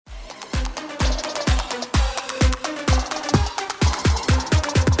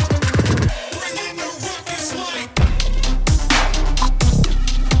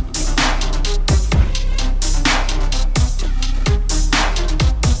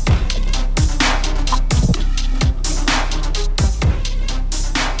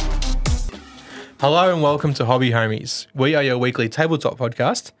Hello and welcome to Hobby Homies. We are your weekly tabletop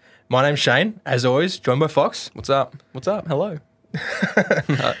podcast. My name's Shane, as always, joined by Fox. What's up? What's up? Hello.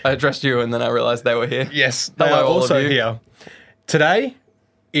 I addressed you and then I realized they were here. Yes, they Hello, are all also of you. here. Today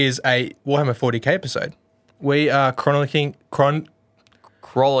is a Warhammer 40k episode. We are chronicling.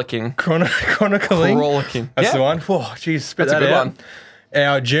 Frolicking. That's Yeah. the one. Whoa, geez, spit That's a that good out. one.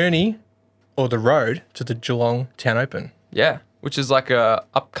 Our journey, or the road, to the Geelong Town Open. Yeah, which is like a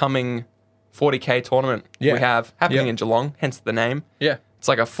upcoming 40k tournament Yeah. we have happening Yep. in Geelong, hence the name. Yeah. It's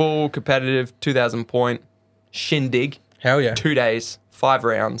like a full competitive 2,000 point shindig, Hell yeah. 2 days, 5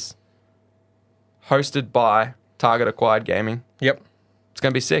 rounds, hosted by Target Acquired Gaming. Yep. It's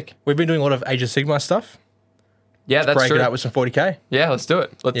going to be sick. We've been doing a lot of Age of Sigma stuff. Yeah, that's Break true. it up with some 40k. Yeah, let's do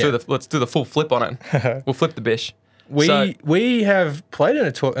it. Let's do the full flip on it. We'll flip the bish. We have played in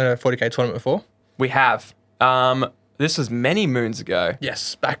a 40k tournament before. We have. This was many moons ago.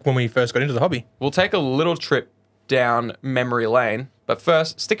 Yes, back when we first got into the hobby. We'll take a little trip down memory lane, but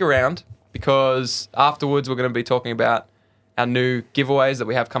first, stick around because afterwards we're going to be talking about our new giveaways that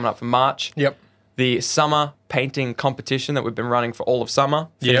we have coming up for March. Yep. The summer painting competition that we've been running for all of summer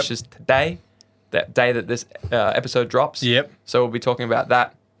Yep. finishes today, that day that this episode drops. Yep. So we'll be talking about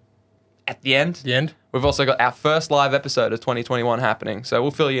that at the end. The end. We've also got our first live episode of 2021 happening, so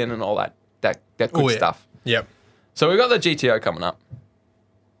we'll fill you in on all that good Oh, yeah. stuff. Yep. So we've got the GTO coming up,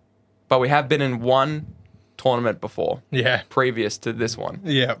 but we have been in one tournament before, Yeah. previous to this one.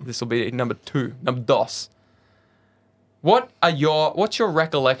 Yeah. This will be number dos. What's your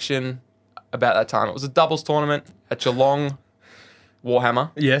recollection about that time? It was a doubles tournament at Geelong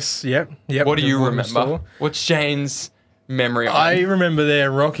Warhammer. Yes. Yep. Yep. What do The you Warhammer remember? store. What's Shane's memory on I it? remember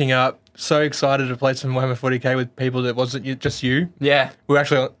there rocking up, so excited to play some Warhammer 40k with people that wasn't just you. Yeah, We were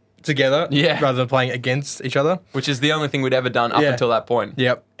actually together, Yeah. rather than playing against each other. which is the only thing we'd ever done up Yeah. until that point.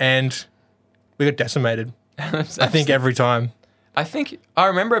 Yep. And we got decimated. I think every time. I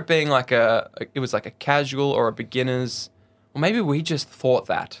remember it being like it was like a casual or a beginner's, or maybe we just thought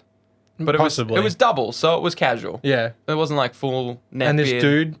that. But Possibly. it was double, so it was casual. Yeah. It wasn't like full net And this beard.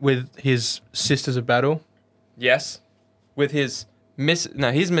 dude with his Sisters of Battle. Yes. With his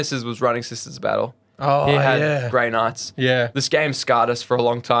his missus was running Sisters of Battle. Oh, He had yeah. Grey Knights. Yeah. This game scarred us for a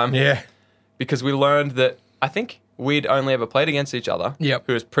long time. Yeah. Because we learned that I think we'd only ever played against each other. Yep.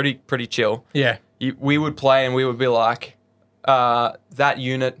 Who was pretty chill. Yeah. We would play and we would be like, that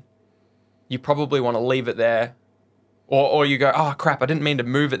unit, you probably want to leave it there. Or you go, oh crap, I didn't mean to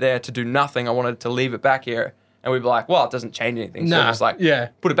move it there to do nothing. I wanted to leave it back here. And we'd be like, well, it doesn't change anything. So Nah, just like, yeah.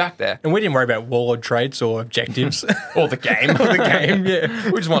 put it back there. And we didn't worry about warlord traits or objectives. Or the game. The game, yeah.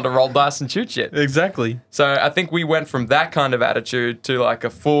 We just wanted to roll dice and shoot shit. Exactly. So I think we went from that kind of attitude to like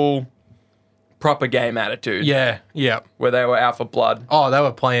a full proper game attitude. Yeah. Yeah. Where they were out for blood. Oh, they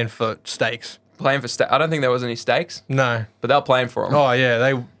were playing for stakes. Playing for I don't think there was any stakes, No. but they were playing for them. Oh,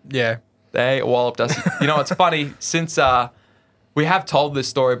 yeah. Yeah. They walloped us. You know, it's funny, since we have told this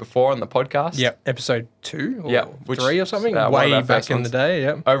story before on the podcast. Yep. Episode 2 or Yeah, which 3 or something. one of Way our back first in ones. the day.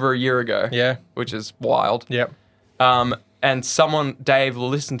 Yep. Over a year ago. Yeah. Which is wild. Yep. And Dave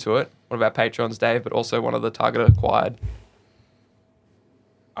listened to it, one of our patrons, Dave, but also one of the Target Acquired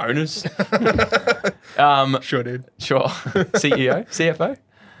owners. Sure did. Sure. CEO, CFO.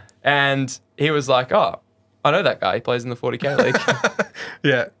 And he was like, oh, I know that guy. He plays in the 40K league.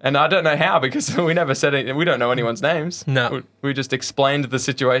 Yeah. And I don't know how because we never said anything. We don't know anyone's names. No. We just explained the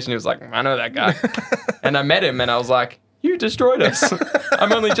situation. He was like, I know that guy. And I met him and I was like, you destroyed us.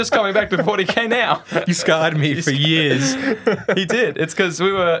 I'm only just coming back to 40K now. You scarred me for years. He did. It's because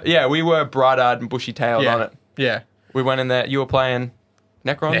we were bright-eyed and bushy-tailed on Yeah. it. Yeah. We went in there. You were playing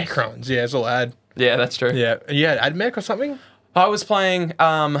Necrons? Necrons. Yeah, it's all I had. Yeah, that's true. Yeah. And you had Admech or something? I was playing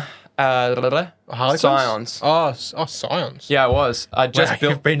Harlequins? Scions. Oh, Scions. Yeah, I was. I just Wow,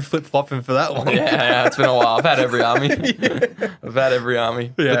 built... You've been flip-flopping for that long. Yeah, it's been a while. I've had every army. I've had every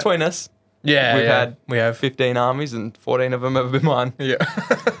army. Yeah. Between us, Yeah. We have. 15 armies and 14 of them have been mine. Yeah.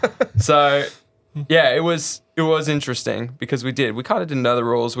 So, yeah, it was interesting because we kind of didn't know the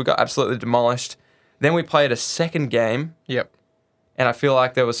rules. We got absolutely demolished. Then we played a second game, Yep. and I feel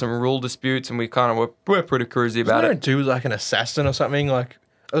like there were some rule disputes, and we kind of were pretty cruisy about Wasn't it. there a dude like an assassin or something? Like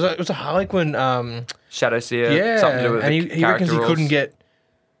it was a Harlequin. Shadow Seer, Yeah. something to do with and the he character reckons he rules. couldn't get.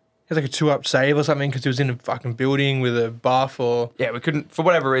 He had like a 2-up save or something because he was in a fucking building with a buff or. Yeah, we couldn't, for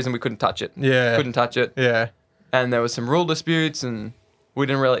whatever reason, we couldn't touch it. Yeah. Couldn't touch it. Yeah. And there was some rule disputes, and we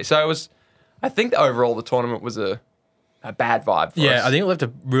didn't really. So it was, I think overall the tournament was a bad vibe for us. Yeah, I think it left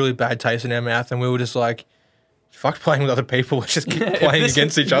a really bad taste in our mouth, and we were just like, fuck playing with other people. Let's just keep If playing this-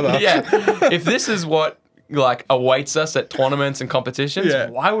 against each other. Yeah. If this is what like awaits us at tournaments and competitions. Yeah.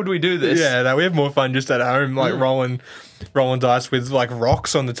 Why would we do this? Yeah, no, we have more fun just at home, like rolling dice with like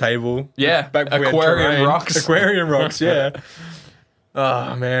rocks on the table. Yeah, Back when we had aquarium terrain. rocks. Aquarium rocks, yeah.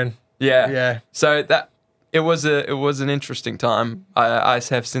 Oh man. Yeah. Yeah. So it was an interesting time. I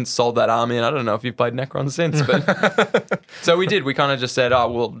have since sold that army, and I don't know if you've played Necron since, but so we did. We kind of just said, oh,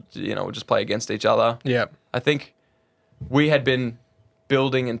 we'll just play against each other. Yeah. I think we had been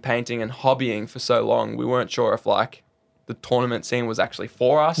building and painting and hobbying for so long, we weren't sure if like the tournament scene was actually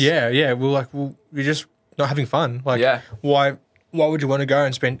for us. Yeah, yeah. We're just not having fun. Like, Yeah. why would you want to go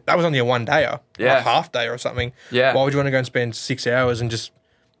and spend? That was only a 1 dayer, Yeah. a half day or something. Yeah. Why would you want to go and spend 6 hours and just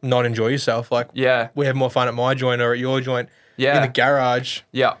not enjoy yourself? Like, Yeah. we have more fun at my joint or at your joint. Yeah. In the garage.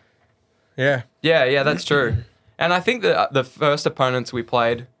 Yeah. Yeah. Yeah, that's true. And I think that the first opponents we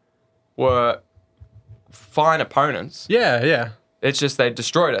played were fine opponents. Yeah, yeah. It's just they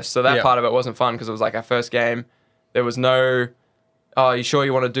destroyed us. So that Yeah. part of it wasn't fun because it was like our first game. There was no, oh, you sure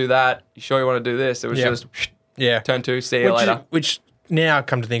you want to do that? You sure you want to do this? It was Yeah. just Yeah. turn 2, see you later. Which now,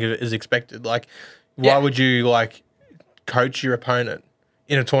 come to think of it, is expected. Like, why Yeah. would you like coach your opponent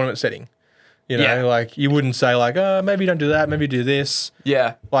in a tournament setting? You know, Yeah. like you wouldn't say like, oh, maybe don't do that, maybe do this.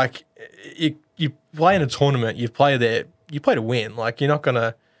 Yeah. Like, you play in a tournament, you play there, you play to win. Like, you're not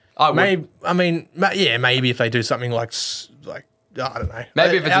gonna. Maybe maybe if they do something like I don't know.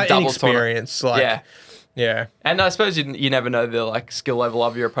 Maybe if it's a double experience, like Yeah. yeah, And I suppose you never know the like skill level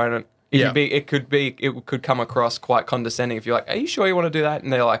of your opponent. Yeah. It could come across quite condescending if you're like, are you sure you want to do that?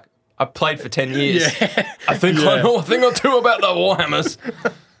 And they're like, I played for 10 years. yeah, I think I know a thing or two about the Warhammers.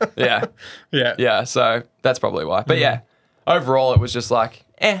 Yeah. yeah, Yeah. So that's probably why. But yeah, overall, it was just like,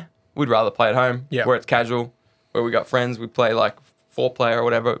 we'd rather play at home Yeah. where it's casual, where we got friends. We play like 4-player or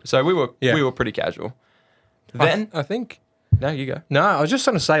whatever. So we Yeah. were pretty casual. I Then, think. no, you go. No, I was just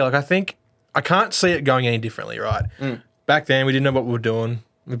trying to say, like, I think I can't see it going any differently, right? Back then, we didn't know what we were doing.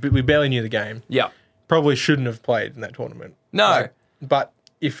 We barely knew the game. Yeah. Probably shouldn't have played in that tournament. No. Like, but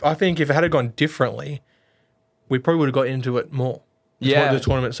if it had gone differently, we probably would have got into it more. The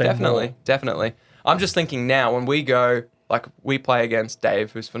tournament scene more. Definitely. I'm just thinking now when we go, like, we play against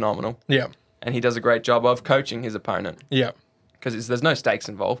Dave, who's phenomenal, Yeah, and he does a great job of coaching his opponent yeah. because there's no stakes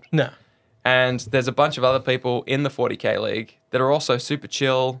involved. No. And there's a bunch of other people in the 40K league that are also super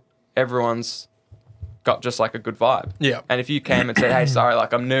chill. Everyone's got just like a good vibe. Yeah. And if you came and said, hey, sorry,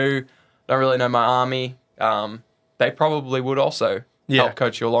 like I'm new, don't really know my army, they probably would also Yeah. help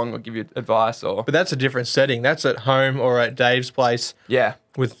coach you along or give you advice or... But that's a different setting. That's at home or at Dave's place Yeah.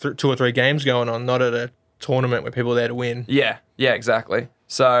 with 2 or 3 games going on, not at a tournament where people are there to win. Yeah. Yeah, exactly.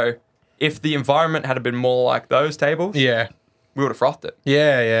 So if the environment had been more like those tables, Yeah. we would have frothed it.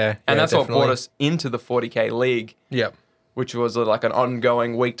 Yeah, yeah. And yeah, that's what brought us into the 40K league, Yep. which was like an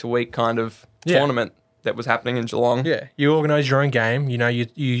ongoing week-to-week kind of Yeah. tournament that was happening in Geelong. Yeah. You organise your own game. You know, you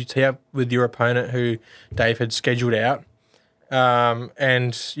tee up with your opponent who Dave had scheduled out,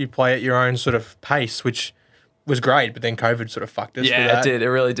 and you play at your own sort of pace, which was great. But then COVID sort of fucked us. with Yeah, that. it did. It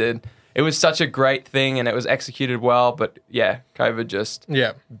really did. It was such a great thing and it was executed well, but yeah, COVID just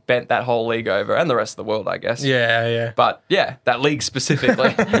Yeah. bent that whole league over and the rest of the world, I guess. Yeah, yeah. But yeah, that league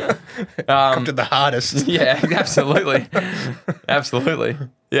specifically. Come to the hardest. Yeah, absolutely. Absolutely.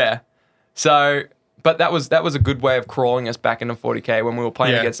 Yeah. So, but that was a good way of crawling us back into 40K when we were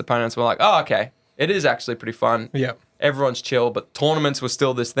playing Yeah. against opponents. We're like, oh, okay, it is actually pretty fun. Yeah. Everyone's chill, but tournaments were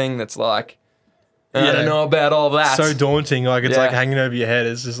still this thing that's like, I Yeah. don't know about all that. So daunting. Like, it's Yeah. like hanging over your head.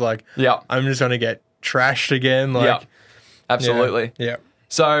 It's just like, Yeah. I'm just going to get trashed again. Like, Yeah. Absolutely. Yeah.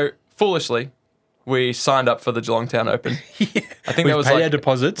 So, foolishly, we signed up for the Geelong Town Open. I think We've that was paid like our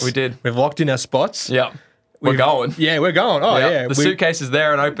deposits. we did. We've locked in our spots. Yeah. We're We've- going. Yeah, we're going. Oh, yeah. The suitcase is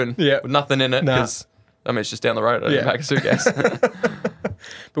there and open. Yeah. With nothing in it Nah. because I mean it's just down the road. I didn't Yeah. pack a suitcase.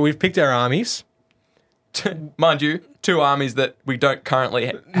 But we've picked our armies. Mind you, 2 armies that we don't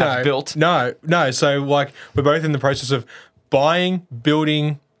currently have built. No. So, like, we're both in the process of buying,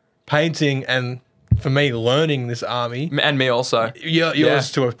 building, painting, and for me, learning this army. And me also.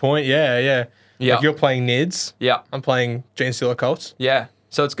 Yours to a point. Yeah, yeah. Yeah. Like, you're playing Nids. Yeah. I'm playing Gene Stealer Colts. Yeah.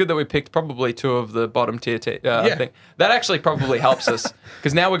 So it's good that we picked probably 2 of the bottom tier. I Yeah. think that actually probably helps us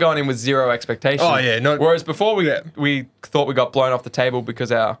because now we're going in with 0 expectations. Oh, yeah, Whereas before we Yeah. we thought we got blown off the table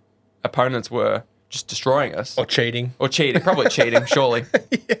because our opponents were just destroying us Or cheating. or cheating, probably cheating, surely.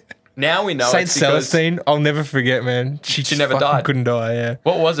 Now we know Saint it's because Celestine, I'll never forget, man. She never fucking died. Couldn't die, yeah.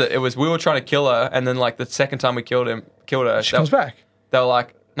 what was it? It was we were trying to kill her, and then like the second time we killed her, She comes back. they were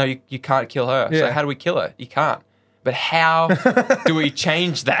like, "No, you can't kill her." So Yeah. how do we kill her? You can't. But how do we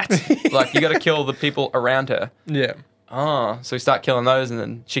change that? Like you got to kill the people around her. Yeah. oh, so we start killing those, and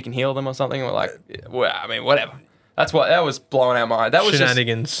then she can heal them or something. We're like, well, I mean, whatever. That was blowing our mind. That was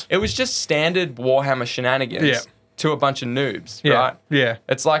Shenanigans. It was just standard Warhammer shenanigans Yeah. to a bunch of noobs, Yeah. right? Yeah.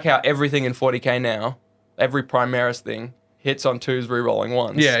 It's like how everything in 40k now, every Primaris thing hits on 2s, re-rolling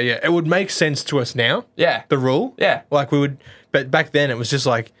 1s. Yeah. Yeah. It would make sense to us now, Yeah. the rule. Yeah. Like we would, but back then it was just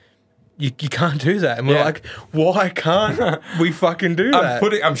like, you can't do that. And we're Yeah. like, why can't we fucking do that?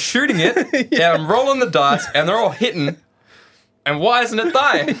 I'm shooting it, and I'm rolling the dice, and they're all hitting. And why isn't it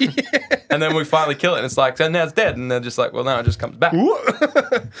dying? And then we finally kill it, and it's like, so now it's dead. And they're just like, well, no, it just comes back. And we're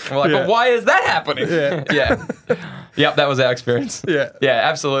like, Yeah. but why is that happening? Yeah. Yeah. Yep, that was our experience. Yeah. Yeah,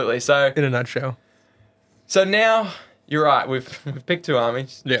 absolutely. So In a nutshell. now, you're right. We've picked 2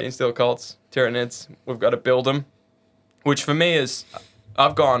 armies. Yeah. Gene Steel Cults, Tyranids. We've got to build them. Which for me is,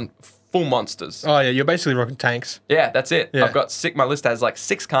 I've gone full monsters. Oh, yeah. You're basically rocking tanks. Yeah, that's it. Yeah. I've got my list has like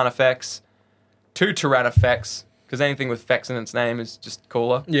 6 Carnifex, 2 Tyrannofex, because anything with Fex in its name is just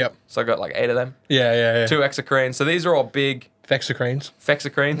cooler. Yep. So I got like 8 of them. Yeah. Yeah. Yeah. 2 Exocrines. So these are all big Fexocrines.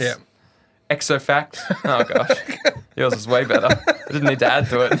 Fexocrines. Yeah. Exofact. Oh gosh. Yours is way better. I didn't need to add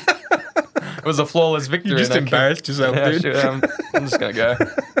to it. It was a flawless victory. You just and I embarrassed yourself, Yeah, dude. sure, I'm just gonna go.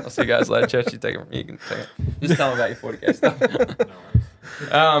 I'll see you guys later. Church, you take it. You can take it. Just tell them about your 40k stuff.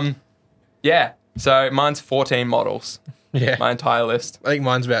 Yeah. So mine's 14 models. Yeah. My entire list. I think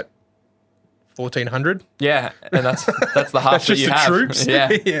mine's about 1,400. Yeah, and that's the half That's that just you the have. troops. Yeah.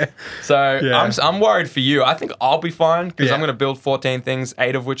 Yeah. So Yeah. I'm worried for you. I think I'll be fine because Yeah. I'm gonna build 14 things,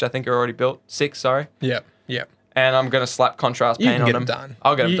 8 of which I think are already built. 6, sorry. Yeah. Yeah. And I'm gonna slap contrast You paint can on get them. them done.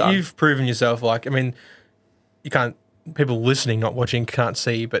 I'll get them done. You've proven yourself. Like, I mean, you can't. People listening, not watching, can't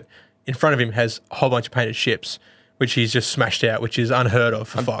see, but in front of him has a whole bunch of painted ships, which he's just smashed out, which is unheard of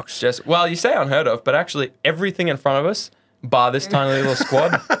for Fox. Well, you say unheard of, but actually everything in front of us, bar this tiny little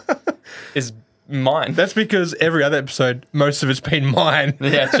squad, is mine. That's because every other episode, most of it's been mine.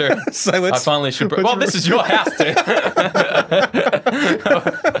 Yeah, true. So I let's. finally should. Well, this is your house, dude.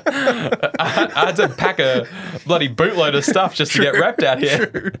 I had to pack a bloody bootload of stuff just to get wrapped out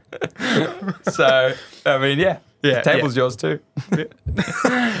here. So, I mean, yeah. Yeah, The table's yours too.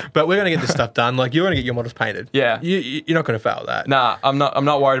 But we're gonna get this stuff done. Like, you're gonna get your models painted. Yeah. You're not gonna fail at that. Nah, I'm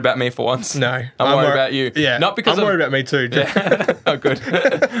not worried about me for once. No. I'm worried about you. Yeah. Not because I'm worried about me too. Yeah. Oh, good.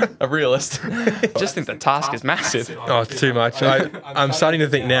 A realist. Just think the task is massive. Oh, it's too much. I'm starting to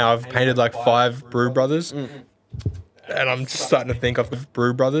think now. I've painted like 5 Brew Brothers, and I'm just starting to think of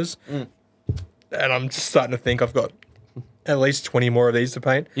Brew Brothers, and I'm just starting to think I've got at least 20 more of these to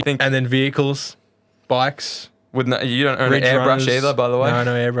paint. You think- And then vehicles, bikes, You don't own an ridge airbrush runners. either, by the way.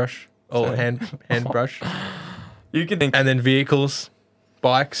 No airbrush. All hand brush. You can think. And then vehicles,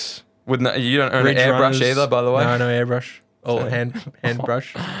 bikes, You don't own an ridge airbrush runners. either, by the way. No airbrush. All hand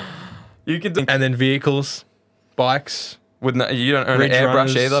brush. You can think. And then vehicles, bikes, You don't own an ridge airbrush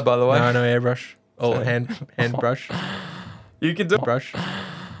runners. either, by the way. No airbrush. All hand brush. You can do. Brush.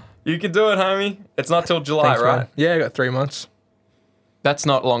 You can do it, homie. It's not till July, Thanks, right? man. Yeah, I got 3 months. That's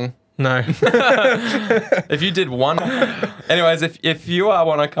not long. No. If you did one. Anyways, if you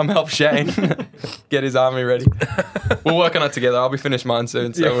want to come help Shane get his army ready, we'll work on it together. I'll be finished mine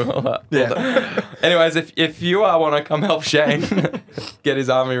soon. So Yeah. Anyways, if you want to come help Shane get his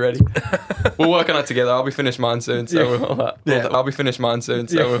army ready, we'll work on it together. I'll be finished mine soon. So I'll be finished mine soon.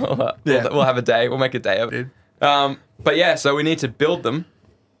 So we'll have a day. We'll make a day of it. But yeah, so we need to build them,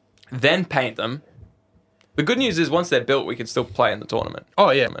 then paint them. The good news is once they're built, we can still play in the tournament. Oh,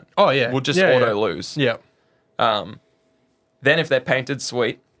 yeah. Oh, yeah. We'll just Yeah, auto lose. Yeah. Then if they're painted,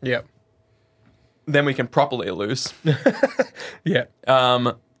 sweet. Yeah. Then we can properly lose. Yeah.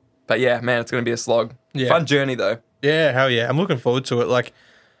 But yeah, man, it's going to be a slog. Yeah. Fun journey though. Yeah, hell yeah. I'm looking forward to it. Like,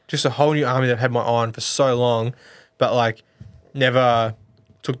 just a whole new army that I've had my eye on for so long, but like, never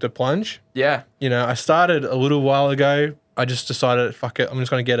took the plunge. Yeah. You know, I started a little while ago. I just decided, fuck it, I'm just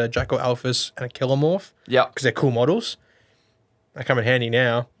going to get a Jackal Alphys and a Kilomorph Yep. because they're cool models. They come in handy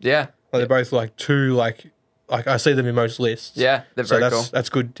now. Yeah. Like, they're both like two, like I see them in most lists. Yeah. They're So very that's cool. that's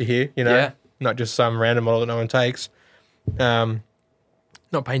good to hear, you know? Yeah. Not just some random model that no one takes.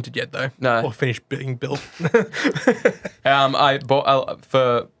 Not painted yet, though. No. Or finished being built. I bought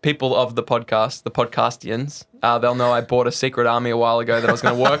for people of the podcast, the podcastians. They'll know I bought a secret army a while ago that I was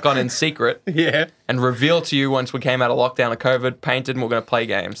going to work on in secret Yeah. and reveal to you once we came out of lockdown of COVID, painted, and we're going to play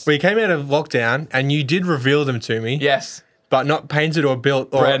games. We came out of lockdown and you did reveal them to me, Yes. but not painted or built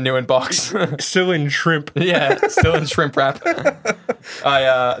or Brand new in box. still in shrimp. Yeah, still in shrimp wrap.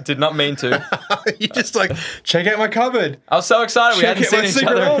 I did not mean to. You just like, check out my cupboard. I was so excited we Check hadn't out my seen each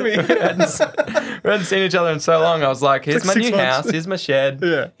secret other. army. We hadn't seen each other in so long. I was like, here's my 6 new months. house. Here's my shed.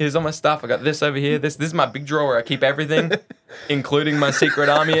 Yeah. Here's all my stuff. I got this over here. This is my big drawer where I keep everything, including my secret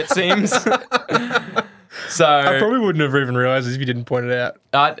army, it seems. So I probably wouldn't have even realized this if you didn't point it out.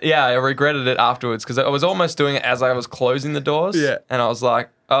 I regretted it afterwards because I was almost doing it as I was closing the doors. Yeah. And I was like,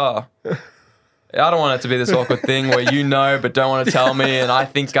 oh, I don't want it to be this awkward thing where you know but don't want to tell me, and I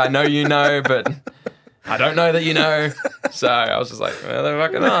think I know you know, but I don't know that you know. So I was just like, well, they're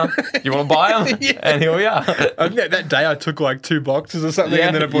fucking are. You want to buy them? Yeah. And here we are. I think that day I took like 2 boxes or something, Yeah.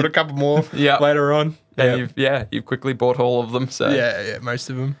 and then I bought a couple more Yeah. later on. And you've quickly bought all of them. So Yeah, most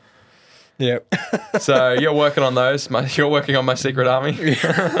of them. Yeah. So you're working on those. You're working on my secret army.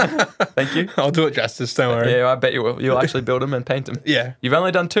 Thank you. I'll do it justice, don't worry. Yeah, I bet you will. You'll actually build them and paint them. Yeah. You've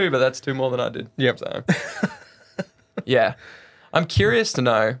only done 2, but that's 2 more than I did. Yep. So, yeah, I'm curious to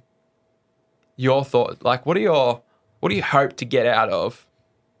know your thought. Like, what do you hope to get out of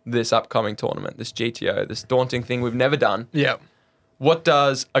this upcoming tournament, this GTO, this daunting thing we've never done? Yeah. What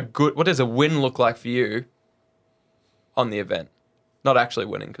does a win look like for you on the event? Not actually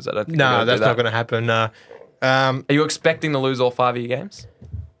winning, because I don't think No, that's not going to happen. Are you expecting to lose all 5 of your games?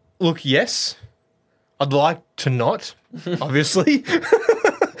 Look, yes. I'd like to not, obviously.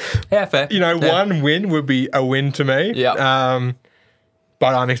 Yeah, fair. Yeah. Yeah. 1 win would be a win to me. Yeah.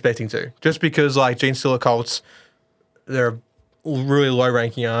 But I'm expecting to. Just because, like, Gene Stiller Colts, they're a really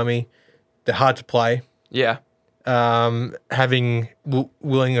low-ranking army. They're hard to play. Yeah. Having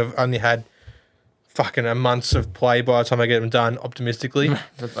Willing have only had fucking a months of play by the time I get them done, optimistically.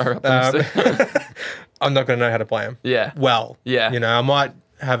 That's very optimistic. I'm not going to know how to play them. Yeah. Well. Yeah. I might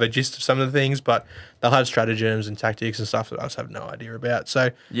have a gist of some of the things, but they'll have stratagems and tactics and stuff that I just have no idea about. So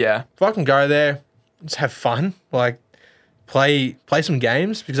Yeah. if I can go there, just have fun, like play some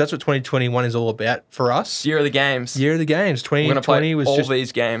games, because that's what 2021 is all about for us. Year of the games. Year of the games. We're going to 2020 play was all just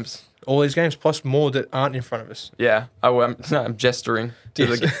these games. all these games plus more that aren't in front of us. Yeah. I'm gesturing to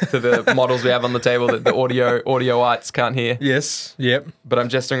the models we have on the table that the audioites can't hear. Yes. Yep. But I'm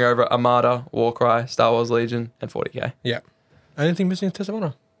gesturing over Armada, Warcry, Star Wars Legion, and 40k, Yep. Only thing missing is Test of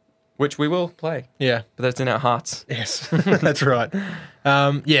Honor. which we will play, Yeah. but that's in our hearts. Yes. That's right.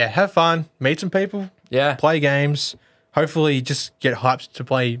 Yeah. Have fun. Meet some people. Yeah. Play games. Hopefully, just get hyped to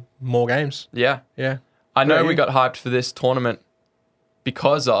play more games. Yeah. Yeah. I know Yeah, we you- got hyped for this tournament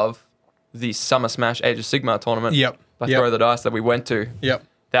because of the Summer Smash Age of Sigmar tournament Yep. by Yep. Throw the Dice that we went to. Yep.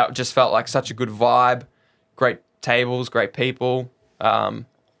 That just felt like such a good vibe. Great tables, great people.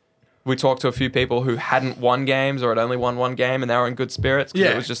 We talked to a few people who hadn't won games or had only won 1 game, and they were in good spirits because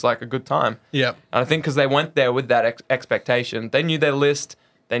Yeah. it was just like a good time. Yep. And I think because they went there with that expectation, they knew their list,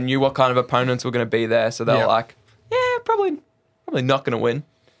 they knew what kind of opponents were going to be there, so they were Yeah. like, yeah, probably not going to win.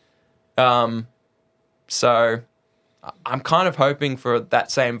 So I'm kind of hoping for that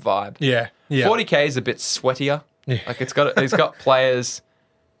same vibe. Yeah. Yeah. 40k is a bit sweatier. Yeah. Like it's got players.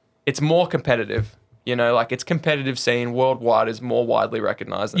 It's more competitive. Like its competitive scene worldwide is more widely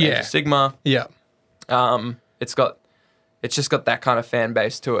recognized than Age Yeah. of Sigmar. Yeah. It's just got that kind of fan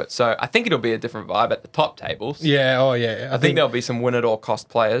base to it. So I think it'll be a different vibe at the top tables. Yeah. Oh, yeah. I think there'll be some win at all cost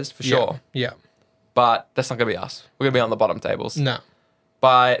players for sure. Yeah. But that's not going to be us. We're going to be on the bottom tables. No.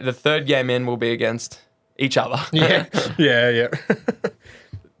 By the 3rd game in, we'll be against each other. Yeah. Yeah. Yeah.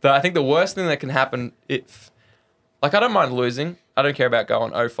 I think the worst thing that can happen I don't mind losing. I don't care about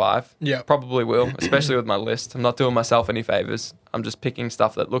going 0-5. Yeah. Probably will, especially with my list. I'm not doing myself any favors. I'm just picking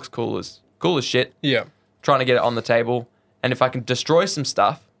stuff that looks cool as shit, Yeah. trying to get it on the table. And if I can destroy some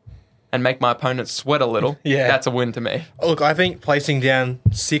stuff and make my opponents sweat a little, Yeah. that's a win to me. Look, I think placing down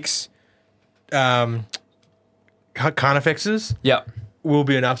 6 Carnifexes Yeah. will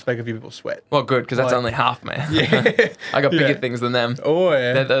be enough to make a few people sweat. Well, good, because that's Like- only half, man. Yeah. I got bigger Yeah. things than them. Oh,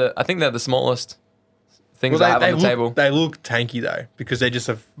 yeah. I think they're the smallest things I have on the table. They look tanky, though, because they're just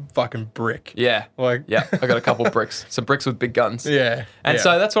a fucking brick. Yeah. Like, Yeah. I got a couple bricks. Some bricks with big guns. Yeah. And yeah.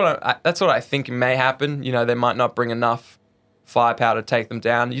 so that's what I think may happen. They might not bring enough firepower to take them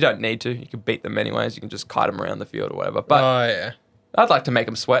down. You don't need to. You can beat them anyways. You can just kite them around the field or whatever. But Oh, yeah. I'd like to make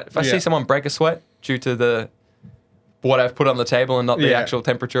them sweat. If I Yeah. see someone break a sweat due to what I've put on the table and not the Yeah. actual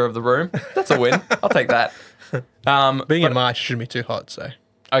temperature of the room, that's a win. I'll take that. Being but- in March, it shouldn't be too hot, so.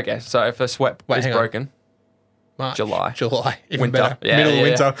 Okay, so if a sweat Wait, is hang on. broken, March. July. Even winter. better. Yeah, Middle yeah,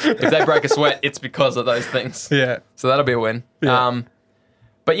 of yeah. winter. If they break a sweat, it's because of those things. Yeah. So that'll be a win. Yeah.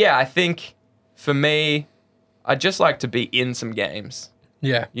 But yeah, I think for me, I'd just like to be in some games.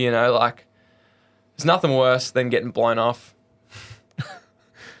 Yeah. Like there's nothing worse than getting blown off.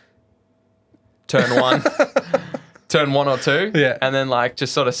 Turn 1. turn 1 or 2. Yeah. And then like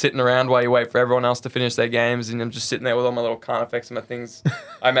just sort of sitting around while you wait for everyone else to finish their games, and I'm just sitting there with all my little Carnifex and my things.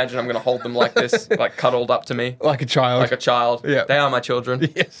 I imagine I'm going to hold them like this, like cuddled up to me. Like a child. Like a child. Yeah. They are my children.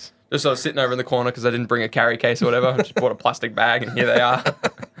 Yes. Just sort of sitting over in the corner because I didn't bring a carry case or whatever. I just bought a plastic bag, and here they are.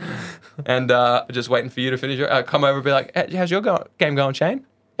 And just waiting for you to finish. Come over and be like, hey, how's your game going, Shane?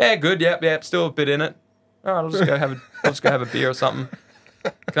 Yeah, good. Yep. Still a bit in it. All right, I'll just go have a beer or something.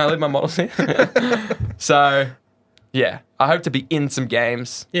 Can I leave my models here? So, yeah, I hope to be in some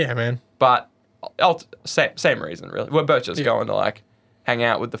games, Yeah, man. but same reason, really. We're both just going to like hang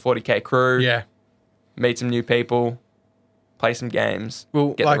out with the 40K crew, Yeah. meet some new people, play some games,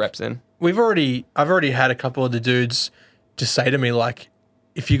 Well, get like, the reps in. I've already had a couple of the dudes just say to me, like,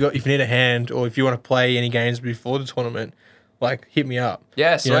 if you need a hand or if you want to play any games before the tournament, like, hit me up.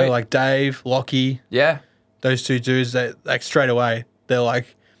 Yeah, You sweet. know, like Dave, Lockie, Yeah, those two dudes, they like straight away, they're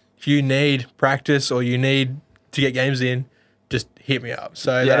like, if you need practice or you need to get games in, just hit me up.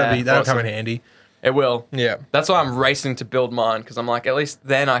 So Yeah, that'll come awesome. in handy. it will. Yeah. That's why I'm racing to build mine, because I'm like, at least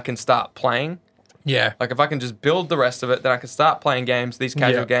then I can start playing. Yeah. Like, if I can just build the rest of it, then I can start playing games, these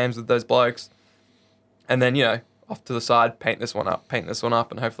casual Yeah. games with those blokes. And then, off to the side, paint this one up,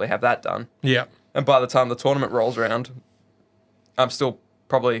 and hopefully have that done. Yeah. And by the time the tournament rolls around, I'm still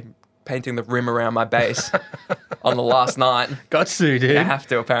probably painting the rim around my base on the last night. Got to, dude. I have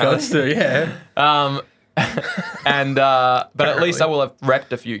to, apparently. Got to, yeah. But at least I will have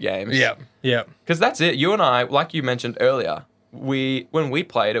repped a few games. Yeah. Yeah. Because that's it. You and I, like you mentioned earlier, when we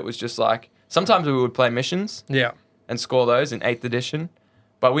played, it was just like, sometimes we would play missions Yeah. and score those in 8th edition,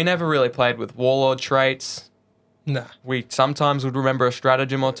 but we never really played with warlord traits. Nah. We sometimes would remember a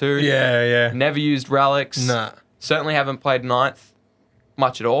stratagem or two. Yeah, yeah. Never used relics. Nah. Certainly haven't played 9th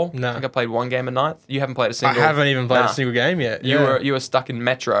much at all. No. I think I played one game of 9th. You haven't played a I single. haven't even played Nah. a single game yet. You Yeah. were stuck in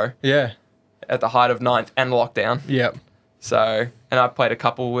Metro Yeah. at the height of 9th and lockdown. Yeah. So, and I played a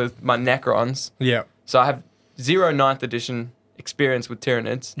couple with my Necrons. Yeah. So I have 0 9th edition experience with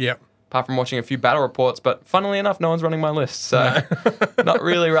Tyranids, Yeah. apart from watching a few battle reports. But funnily enough, no one's running my list, so not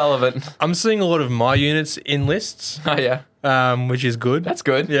really relevant. I'm seeing a lot of my units in lists, Oh yeah, which is good. that's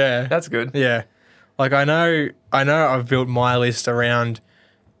good. Yeah. That's good. Yeah. Like I know I've built my list around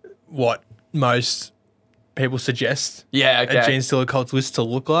what most people suggest Yeah. a Okay. Gene Stealer Cult list to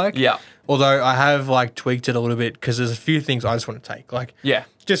look like. Yeah. Although I have like tweaked it a little bit because there's a few things I just want to take. Like Yeah.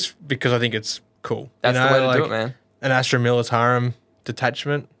 just because I think it's cool. That's You know, the way to like do it, man. An Astra Militarum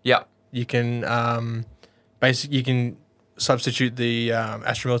detachment. Yeah. You can basically you can substitute the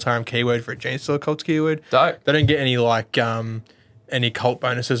Astra Militarum keyword for a Gene Stealer Cult keyword. Dope. They don't get any like any cult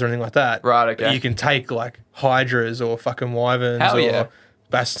bonuses or anything like that. Right, But okay. you can take like Hydras or fucking Wyverns Hell or yeah.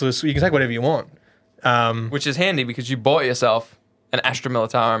 Basilisks. You can take whatever you want. Which is handy because you bought yourself an Astra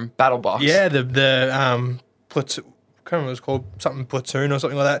Militarum battle box. Yeah, the platoon. I can't remember what it was called, something platoon or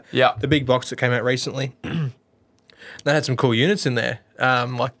something like that. Yeah. The big box that came out recently. They had some cool units in there,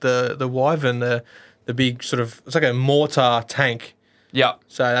 like the Wyvern, the big sort of it's like a mortar tank. Yeah.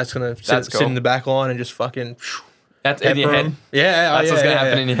 So that's gonna That's sit cool. in the back line and just fucking. That's in your pepper head. 'em. Yeah, That's what's gonna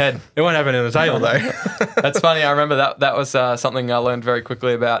happen in your head. It won't happen in the table though. That's funny. I remember that was something I learned very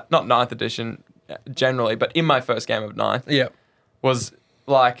quickly about, not 9th edition generally, but in my first game of 9th, Yeah. was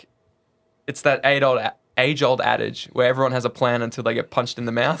like, it's that age-old adage where everyone has a plan until they get punched in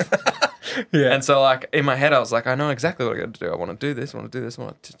the mouth. Yeah. And so, like, in my head, I was like, I know exactly what I got to do. I want to do this, I want to do this, I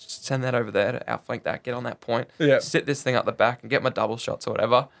want to send that over there to outflank that, get on that point, Yeah. sit this thing up the back and get my double shots or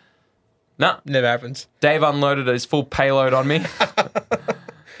whatever. Nah. Never happens. Dave unloaded his full payload on me.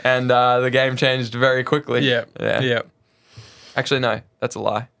 And the game changed very quickly. Yeah. Yeah. Yeah. Actually, no, that's a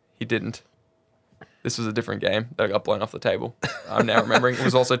lie. He didn't. This was a different game that got blown off the table. I'm now remembering it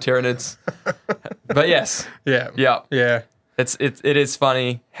was also Tyranids. But yes, Yeah. yeah, Yeah. it is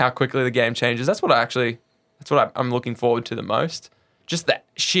funny how quickly the game changes. That's what I'm looking forward to the most. Just the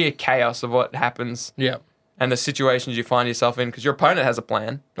sheer chaos of what happens Yeah. and the situations you find yourself in because your opponent has a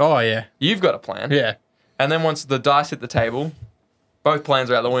plan. Oh yeah. You've got a plan. Yeah. And then once the dice hit the table, both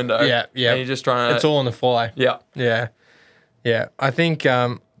plans are out the window. Yeah, yeah. And you're just trying to. It's all on the fly. Yeah. Yeah. Yeah. I think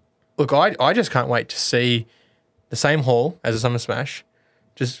look, I just can't wait to see the same hall as a Summer Smash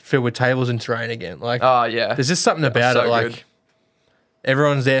just filled with tables and terrain again. Like Oh, yeah. there's just something about so it like good.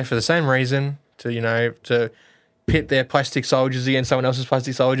 everyone's there for the same reason to pit their plastic soldiers against someone else's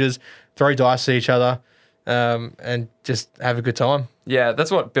plastic soldiers, throw dice at each other, and just have a good time. Yeah, that's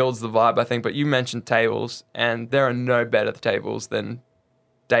what builds the vibe, I think. But you mentioned tables, and there are no better tables than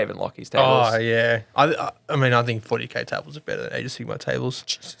Dave and Lockie's tables. Oh yeah, I mean I think 40k tables are better than Age of Sigmar tables.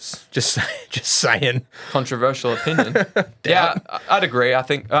 Jesus. Just saying. Controversial opinion. Yeah, I'd agree. I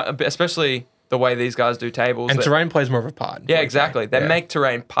think, especially the way these guys do tables. And terrain plays more of a part. Yeah, exactly. They Yeah. make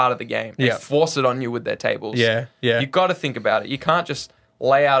terrain part of the game. They Yeah. force it on you with their tables. Yeah, yeah. You got to think about it. You can't just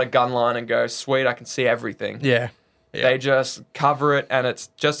lay out a gun line and go, sweet, I can see everything. Yeah. Yeah. They just cover it, and it's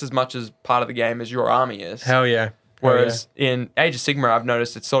just as much as part of the game as your army is. Hell yeah. Whereas in Age of Sigmar, I've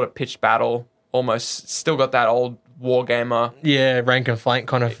noticed it's sort of pitched battle, almost still got that old wargamer. Yeah, rank and flank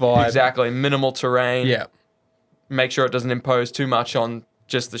kind of vibe. Exactly. Minimal terrain. Yeah. Make sure it doesn't impose too much on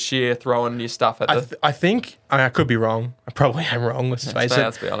just the sheer throwing your stuff at the... I think, I could be wrong. I probably am wrong, let's face it.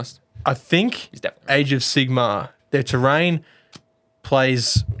 Let's be honest. I think He's definitely Age of Sigmar, their terrain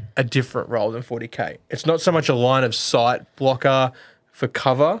plays a different role than 40k. It's not so much a line of sight blocker for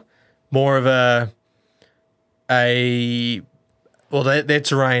cover, more of their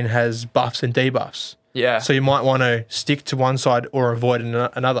terrain has buffs and debuffs. Yeah. So you might want to stick to one side or avoid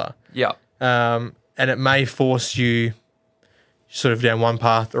another. Yeah. And it may force you sort of down one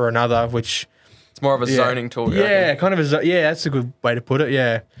path or another, which... It's more of a zoning tool. you Yeah, reckon? kind of yeah, that's a good way to put it,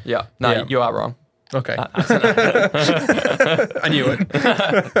 yeah. Yeah. No, Yeah. you are wrong. Okay. I knew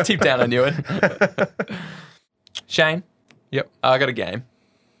it. Deep down, I knew it. Shane, Yep. I got a game.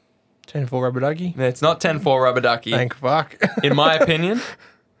 10-4 rubber ducky. It's not 10-4 rubber ducky. Thank fuck. In my opinion,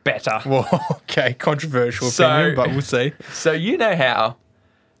 better. Well, okay, controversial So- opinion, but we'll see. So you know how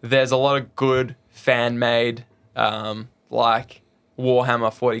there's a lot of good fan-made, like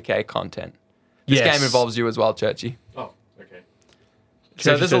Warhammer 40k content. This Yes. game involves you as well, Churchy. Oh, okay.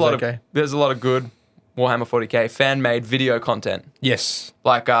 So Churchy there's says a lot okay. of there's a lot of good Warhammer 40k fan-made video content, Yes.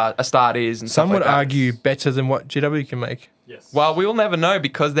 like Astartes and Some stuff would like that. argue better than what GW can make. Yes. Well, we will never know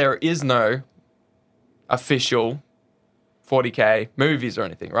because there is no official 40k movies or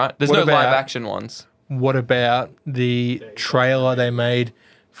anything, right? There's What no about- live action ones. What about the trailer they made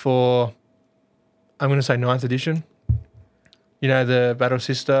for, I'm going to say 9th edition? You know, the Battle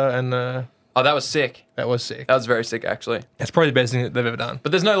Sister and the... Oh, that was sick. That was sick. That was very sick, actually. That's probably the best thing that they've ever done.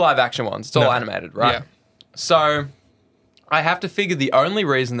 But there's no live action ones. It's all No. animated, right? Yeah. So I have to figure the only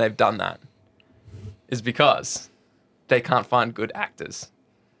reason they've done that is because they can't find good actors.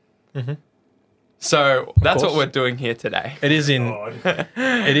 Mm-hmm. So that's what course. we're doing here today. It is in God.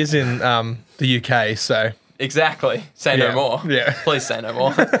 it is in the UK, so Exactly. Say Yeah. no more. Yeah. Please say no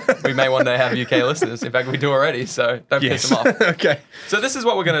more. We may one day have UK listeners. In fact, we do already, so don't piss them off. Okay. So this is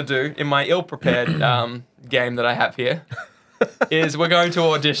what we're going to do in my ill-prepared game that I have here. Is we're going to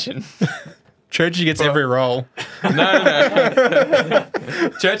audition. Churchy gets every role. No.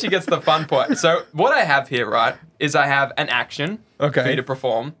 Churchy gets the fun part. So what I have here, right, is I have an action Okay. for you to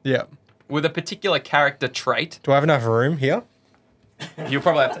perform Yeah. with a particular character trait. Do I have enough room here? You'll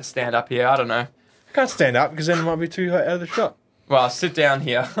probably have to stand up here. I don't know. I can't stand up because then it might be too out of the shot. Well, sit down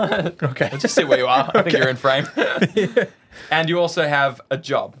here. Okay. Just sit where you are. I think Okay. you're in frame. And you also have a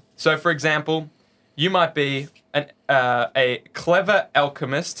job. So, for example, you might be a clever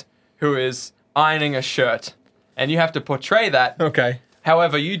alchemist who is ironing a shirt, and you have to portray that. Okay.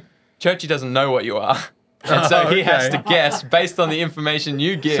 However, Churchy doesn't know what you are, and so he has okay. to guess based on the information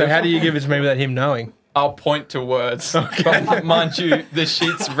you give. So how do you give it to me without him knowing? I'll point to words. But mind you, the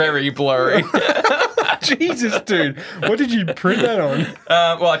sheet's very blurry. Jesus, dude. What did you print that on?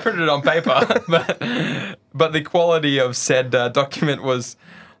 Well, I printed it on paper, but the quality of said document was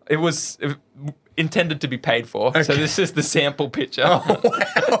intended to be paid for. So Okay. this is the sample picture. Oh,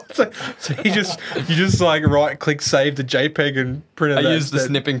 wow. So you just like right click save the JPEG and print it. I used the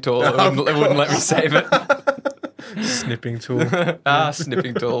snipping tool. It Of wouldn't let me course. save it. snipping tool.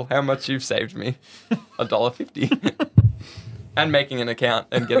 Snipping tool. How much you've saved me? $1.50. And making an account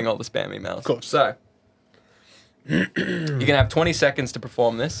and getting all the spam emails. Of course. So you're gonna have 20 seconds to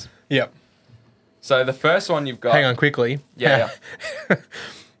perform this. Yep. So the first one you've got. Hang on quickly. Yeah.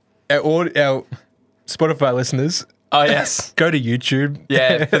 Our Spotify listeners, Oh yes. go to YouTube.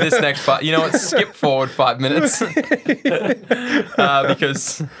 Yeah, for this next part. You know what? Skip forward 5 minutes.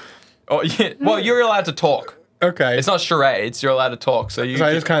 Because, well, you're allowed to talk. Okay. It's not charades. You're allowed to talk. So so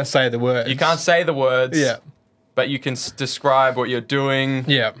I just can't say the words. you can't say the words. Yeah. But you can describe what you're doing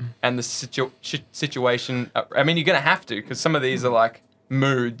Yeah. and the situation. I mean, you're going to have to because some of these are like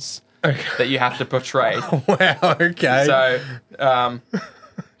moods Okay. that you have to portray. Wow. Okay. So,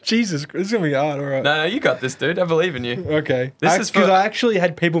 Jesus, this is gonna be hard. All right. no, you got this, dude. I believe in you. Okay. This is because for- I actually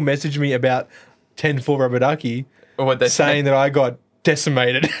had people message me about 10-4 Rubber Ducky Or what they saying that I got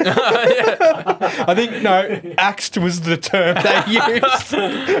decimated. I think axed was the term they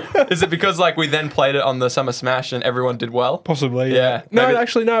used. Is it because like we then played it on the Summer Smash and everyone did well? Possibly. Yeah, No, maybe-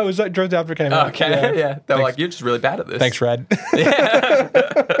 actually, no. It was like drove after it came out. Okay, yeah. They were Thanks. like, you're just really bad at this. Thanks, Rad.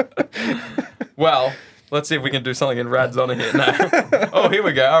 Well, Let's see if we can do something in Rad's Honor here. No. Oh, here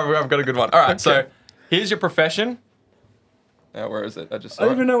we go. Oh, I've got a good one. All right, so here's your profession. Now, where is it? I just saw I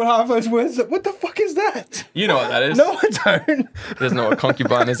don't it. even know what half those words are. What the fuck is that? You know what that is. No, I don't. He doesn't know what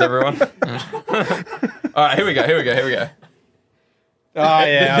concubine is, everyone. All right, here we go. Oh,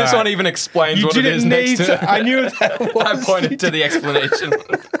 yeah. This one even explains You what it didn't is need next to to. I knew what that was. I pointed to the explanation.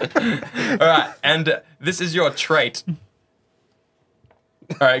 All right, and this is your trait.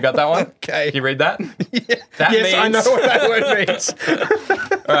 All right, you got that one? Okay. Can you read that? Yeah. That Yes, I know means- what that word means.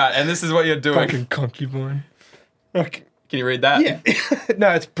 All right, and this is what you're doing. Fucking concubine. Okay. Can you read that? Yeah.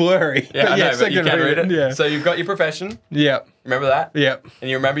 No, it's blurry. Yeah, I know, yes, but you can read it. Yeah. So you've got your profession. Yep. Remember that? Yep. And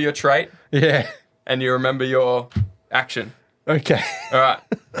you remember your trait, Yeah. and you remember your action. Okay. All right,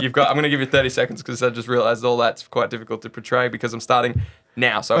 I'm going to give you 30 seconds because I just realized all that's quite difficult to portray because I'm starting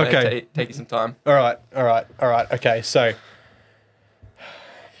now. So I'm going Okay. to take you some time. All right. Okay, so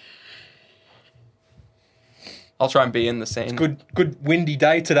I'll try and be in the scene. good windy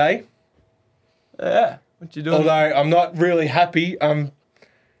day today. Yeah. What you doing? Although I'm not really happy. I'm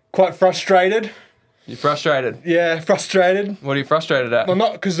quite frustrated. You're frustrated. Yeah, frustrated. What are you frustrated at? Well,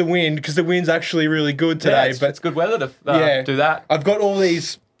 not because the wind, because the wind's actually really good today. it's, but it's good weather to yeah, do that. I've got all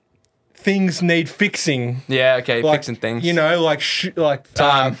these things need fixing. Yeah, okay, Like, fixing things. You know, like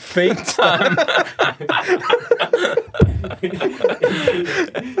Time. feet. Time.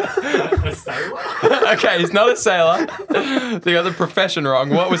 A sailor? Okay, he's not a sailor. So you got the profession wrong.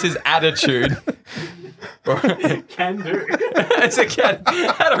 What was his attitude? Can do. It's a cat.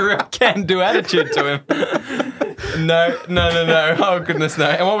 Had a real can-do attitude to him. No. Oh goodness, no.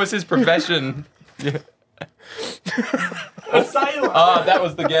 And what was his profession? A sailor. Oh, that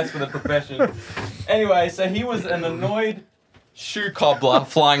was the guess for the profession. Anyway, so he was an annoyed shoe cobbler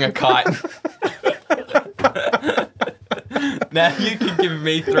flying a kite. Now you can give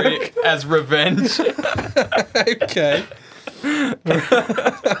me 3 as revenge. Okay.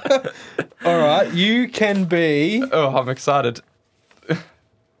 All right, you can be. Oh, I'm excited.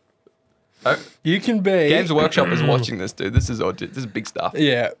 Oh, You can be. Games Workshop is watching this, dude. This is big stuff.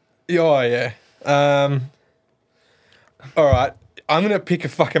 Yeah. Oh yeah. All right. I'm gonna pick a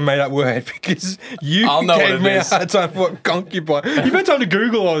fucking made up word because you I'll know what gave it me is. a hard time for what concubine. You've had time to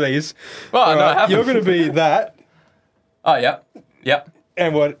Google all these. Well, All no, I right, haven't. you're gonna be that Oh, yep.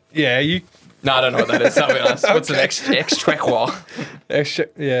 and what? Yeah, you. No, I don't know what that is. I'll be honest. What's an extractor? Extra,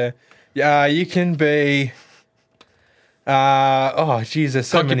 yeah. Yeah. You can be. Oh Jesus!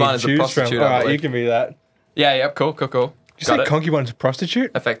 So many Concubine to is a choose prostitute, from. I All right, believe. you can be that. Yeah, yep. Cool. Did you Got say it. concubine's a prostitute?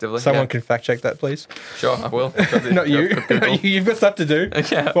 Effectively. Someone yeah. can fact check that, please. Sure, I will. Not you. Google. You've got stuff to do.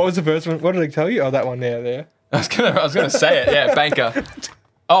 Yeah. What was the first one? What did I tell you? Oh, that one there. I was gonna say it. Yeah, banker.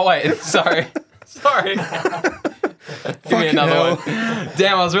 Oh wait, sorry. Give me Fucking another hell. one.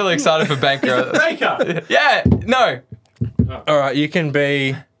 Damn, I was really excited for banker. Baker. Yeah, no. All right, you can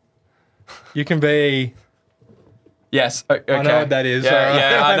be. Yes. Okay. I know what that is. Yeah, All right.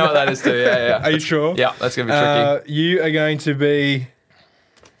 yeah, I know what that is too. Yeah. Are you sure? Yeah, that's gonna be tricky. You are going to be.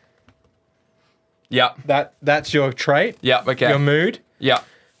 Yep. That's your trait. Yep. Okay. Your mood. Yep.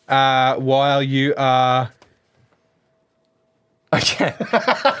 While you are. Okay.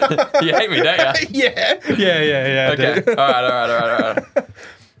 You hate me, don't you? Yeah. I Okay. do. All right.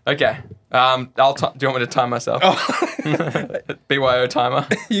 Okay. Do you want me to time myself? BYO timer.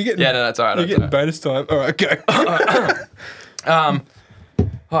 You get. Yeah, no, that's all right. You that's get bonus time. All right, go.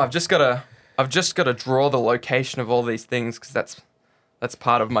 I've just gotta draw the location of all these things because that's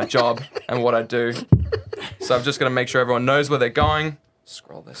part of my job and what I do. So I've just got to make sure everyone knows where they're going.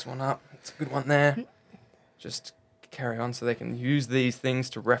 Scroll this one up. It's a good one there. Just carry on so they can use these things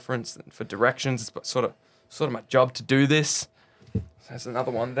to reference and for directions. It's sort of my job to do this. So there's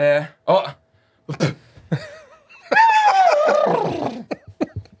another one there. Oh.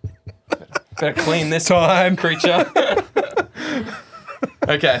 Better clean this Time. creature.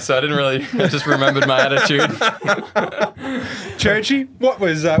 Okay, so I just remembered my attitude. Churchy, what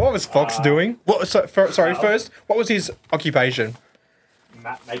was Fox doing? First, what was his occupation?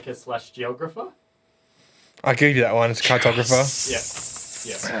 Map maker / geographer. I gave you that one. It's cartographer.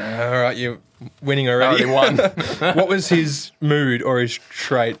 Yeah. All right, you're winning I already. already won. What was his mood or his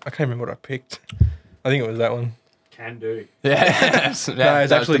trait? I can't remember what I picked. I think it was that one. Can do. Yeah. it's that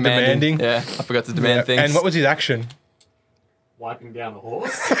was actually demanding. Yeah, I forgot to demand Yeah. things. And what was his action? Wiping down the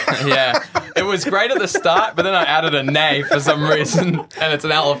horse. Yeah, it was great at the start, but then I added a neigh for some reason, and it's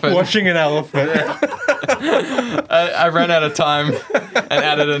an elephant. Washing an elephant. I ran out of time and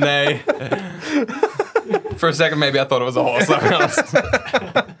added a neigh. For a second, maybe I thought it was a horse. I'll be honest.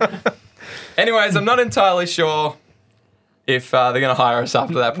 Anyways, I'm not entirely sure if they're going to hire us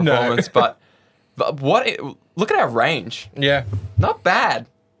after that performance, but But look at our range. Yeah. Not bad.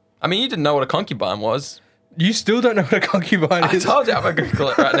 I mean, you didn't know what a concubine was. You still don't know what a concubine I is. told you I'm going to Google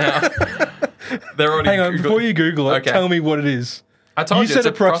it right now. They're already Hang on, before you Google it, Okay. tell me what it is. I told You you said it's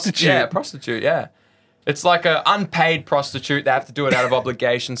a prostitute. Yeah, prostitute, yeah. It's like an unpaid prostitute. They have to do it out of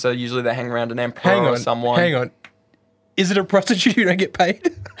obligation, so usually they hang around an emperor Hang or on, someone. hang on. Is it a prostitute you don't get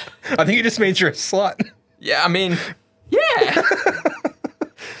paid? I think it just means you're a slut. Yeah, I mean, yeah.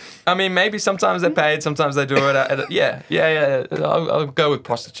 I mean, maybe sometimes they're paid, sometimes they do it. Yeah. I'll go with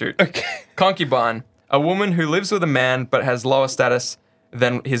prostitute. Okay. Concubine, a woman who lives with a man but has lower status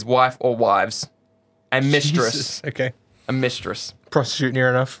than his wife or wives. A mistress. Jesus. Okay. A mistress. Prostitute near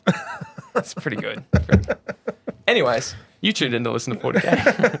enough. That's pretty good. Pretty good. Anyways, you tuned in to listen to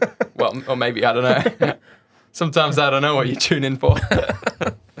 40K. Well, or maybe, I don't know. Sometimes I don't know what you tune in for.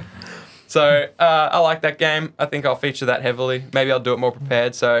 So, I like that game. I think I'll feature that heavily. Maybe I'll do it more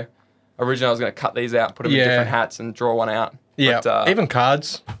prepared. So, originally I was going to cut these out, put them in Yeah. different hats and draw one out. Yeah. But, Even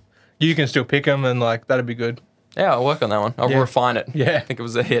cards. You can still pick them and like that'd be good. yeah, I'll work on that one. I'll Yeah. refine it. Yeah. I think it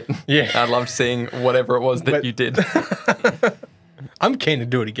was a hit. Yeah. I loved seeing whatever it was that But- you did. I'm keen to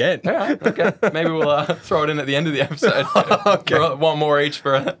do it again. All right, okay. Maybe we'll throw it in at the end of the episode. Okay. One more each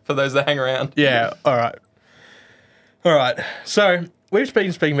for those that hang around. Yeah. All right. All right. So we've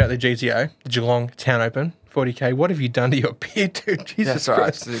been speaking about the GTO, the Geelong Town Open 40K. What have you done to your beard, dude? Jesus That's all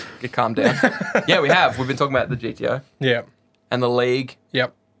right. Christ. So get calm down. Yeah, we have. We've been talking about the GTO Yeah. and the league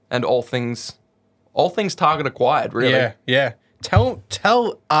Yep. and all things Target acquired. Really. Yeah. Yeah.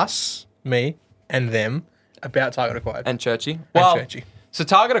 Tell us, me, and them about Target Acquired. And Churchy. And Well, Churchy. so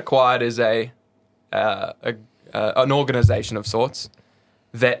Target Acquired is an organization of sorts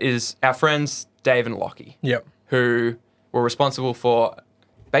that is our friends Dave and Lockie, Yep. who were responsible for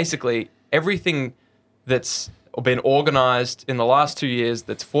basically everything that's been organized in the last 2 years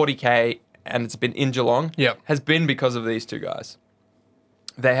that's 40K and it's been in Geelong Yep. has been because of these two guys.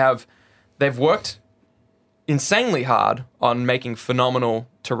 They've worked insanely hard on making phenomenal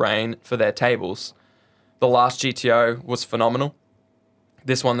terrain for their tables. The last GTO was phenomenal.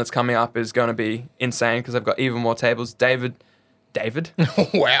 This one that's coming up is going to be insane because they've got even more tables. David,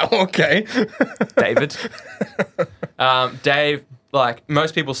 Wow. Okay. Dave, like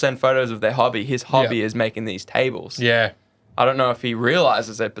most people send photos of their hobby. His hobby Yeah. is making these tables. Yeah. I don't know if he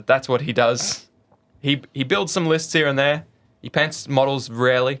realizes it, but that's what he does. He builds some lists here and there. He paints models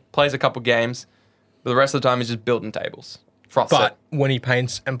rarely, plays a couple games, but the rest of the time he's just building tables. Froths But it. when he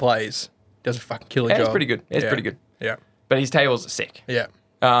paints and plays, does a fucking killer Yeah, job. it's pretty good. It's Yeah. pretty good. Yeah. But his tables are sick. Yeah.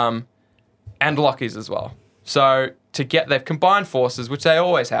 And Lockie's as well. So they've combined forces, which they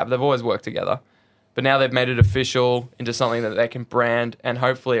always have. They've always worked together. But now they've made it official into something that they can brand and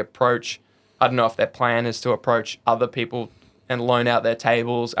hopefully approach. I don't know if their plan is to approach other people and loan out their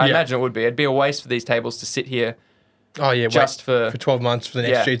tables. I Yeah. imagine it would be. It'd be a waste for these tables to sit here. Oh yeah. Just wait for- 12 months for the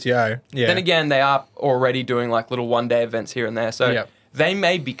next Yeah. GTO. Yeah. Then again, they are already doing like little one-day events here and there. So Yep. they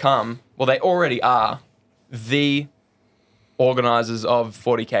may become, well, they already are the organizers of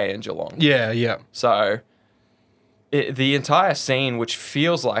 40K in Geelong. Yeah. Yeah. So the entire scene, which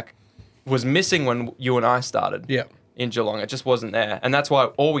feels like was missing when you and I started Yeah. in Geelong, it just wasn't there. And that's why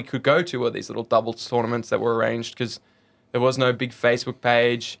all we could go to were these little doubles tournaments that were arranged because there was no big Facebook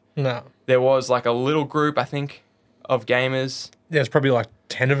page. No. There was like a little group, I think, of gamers. There's probably like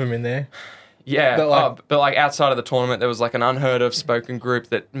 10 of them in there. Yeah, But, like- outside of the tournament, there was like an unheard of spoken group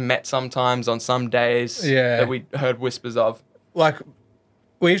that met sometimes on some days Yeah. that we heard whispers of. Like,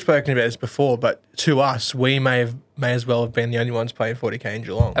 we've spoken about this before, but to us, we may as well have been the only ones playing 40K in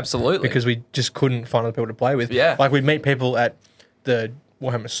Geelong. Absolutely. Because we just couldn't find other people to play with. Yeah. Like, we'd meet people at the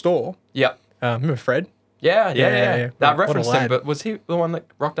Warhammer store. Yep. Remember Fred? Yeah. Yeah. I What a referenced him, lad. but was he the one that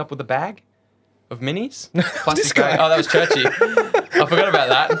rocked up with the bag of minis? This Plastic guy. bag. Oh, that was Churchy. I forgot about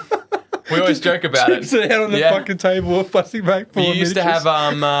that. We always joke about it. Sit out on the Yeah. fucking table with plastic bag full You of used to miniatures.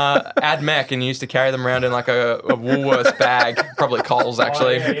 have AdMech, and you used to carry them around in like a Woolworths bag, probably Coles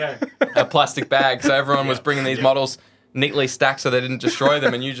actually, Oh, yeah. a plastic bag. So everyone was bringing these models neatly stacked so they didn't destroy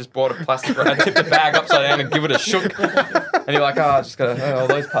them, and you just bought a plastic bag, tip the bag upside down, and give it a shook. And you're like, I just got to,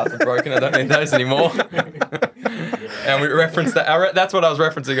 those parts are broken. I don't need those anymore. And we referenced that. That's what I was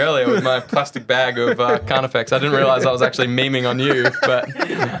referencing earlier with my plastic bag of Carnifex. I didn't realize I was actually memeing on you,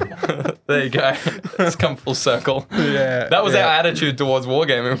 but there you go. It's come full circle. Yeah. That was yeah. our attitude towards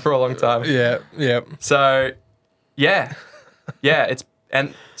wargaming for a long time. Yeah. So, yeah,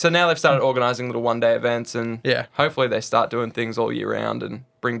 and so now they've started organising little one-day events, and Yeah. hopefully they start doing things all year round and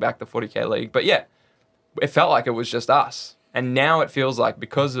bring back the 40K League. But yeah, it felt like it was just us, and now it feels like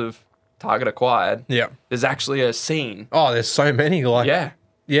because of Target acquired, Yeah. there's actually a scene. Oh, there's so many. Like, Yeah,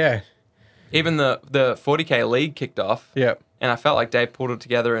 yeah. even the 40K league kicked off, Yeah. and I felt like Dave pulled it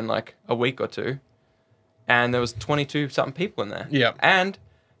together in like a week or two, and there was 22 something people in there. Yeah. And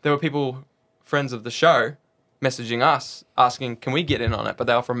there were people, friends of the show, messaging us asking, "Can we get in on it?" But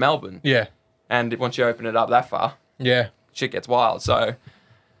they were from Melbourne, Yeah. and once you open it up that far, Yeah. shit gets wild. So,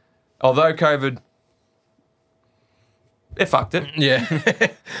 although COVID, it fucked it. Yeah.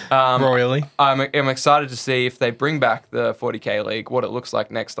 Royally. I'm excited to see if they bring back the 40K League, what it looks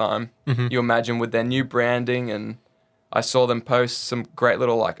like next time. Mm-hmm. You imagine with their new branding, and I saw them post some great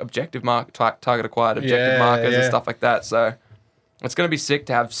little like objective target acquired objective Yeah, markers and yeah. stuff like that. So it's going to be sick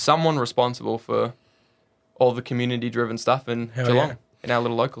to have someone responsible for all the community driven stuff in Hell Geelong, yeah. in our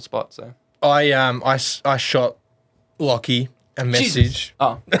little local spot. So I shot Lockie a message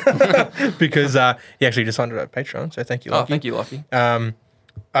Oh, because he actually just signed it at Patreon. So thank you, oh, Lockie. thank you, Lockie.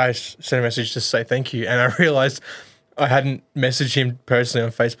 Sent a message to say thank you, and I realized I hadn't messaged him personally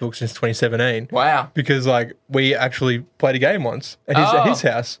on Facebook since 2017 Wow. because like we actually played a game once at his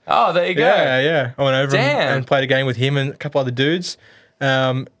house. Oh, there you go. Yeah. I went over Damn. and played a game with him and a couple other dudes.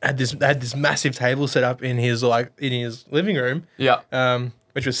 Had this massive table set up in his living room, Yeah.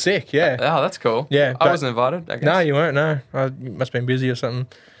 which was sick. Yeah. Oh, that's cool. Yeah, I but- wasn't invited, I guess. No, you weren't. No, you must have been busy or something.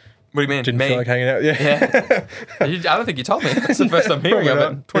 What do you mean? Didn't Me? feel like hanging out. Yeah. Yeah. I don't think you told me. It's the first time hearing of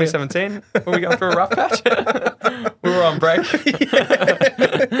Probably it. 2017. Were we going through a rough patch? We were on break.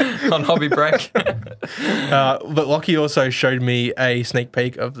 On hobby break. But Lockie also showed me a sneak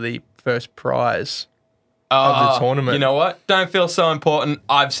peek of the first prize. Oh, the tournament. You know what? Don't feel so important.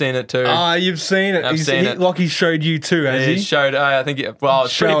 I've seen it too. Ah, you've seen it. I've seen it. Lockie showed you too, has He he? showed, I think, well,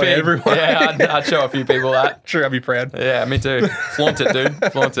 it's Show pretty big. everyone. Yeah, I'd show a few people that. Sure, I'd be proud. Yeah, me too. Flaunt it, dude.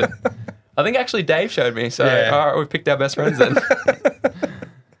 Flaunt it. I think actually Dave showed me. So, Yeah. all right, we've picked our best friends then. But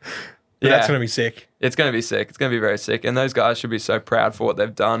that's gonna be sick. It's going to be sick. It's going to be very sick. And those guys should be so proud for what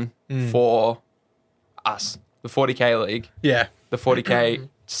they've done for us, the 40K League, Yeah. the 40K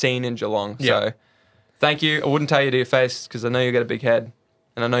scene in Geelong. Yeah. So thank you. I wouldn't tell you to your face because I know you got a big head.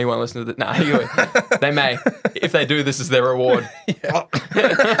 And I know you won't listen to the... Nah, they may. If they do, this is their reward.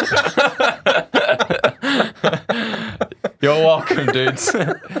 You're welcome, dudes.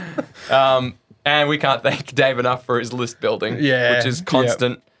 And we can't thank Dave enough for his list building, Yeah, which is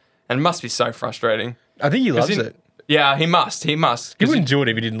constant and must be so frustrating. I think he loves he- it. Yeah, he must. He must. He 'cause wouldn't do it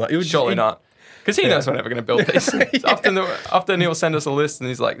if he didn't like it. surely not. Because he knows we're never going to build these. Yeah. Often he'll send us a list and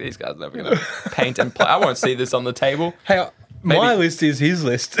he's like, these guys are never going to paint and play. I won't see this on the table. Hey, my list is his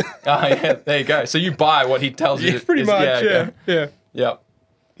list. Oh, yeah, there you go. So you buy what he tells you. Yeah, pretty is- much. okay. Yeah. Yep.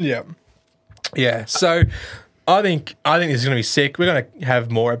 Yeah. Yeah. So I think this is going to be sick. We're going to have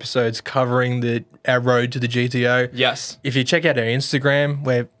more episodes covering our road to the GTO. Yes. If you check out our Instagram,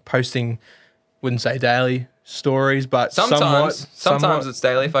 we're posting, wouldn't say daily stories, but Sometimes somewhat. it's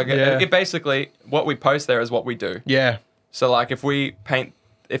daily. If I get Yeah. it, basically what we post there is what we do. Yeah. So like if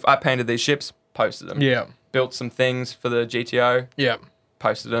I painted these ships, posted them. Yeah. Built some things for the GTO, Yeah.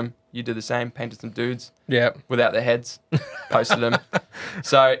 posted them. You did the same, painted some dudes Yeah. without their heads, posted them.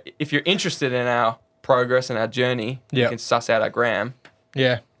 So if you're interested in our progress and our journey, you Yeah. can suss out our gram.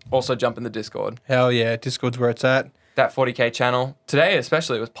 Yeah. Also jump in the Discord. Hell yeah. Discord's where it's at. That 40K channel. Today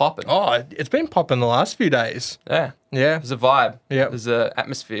especially it was popping. Oh, it's been popping the last few days. Yeah. Yeah. There's a vibe. Yeah. There's a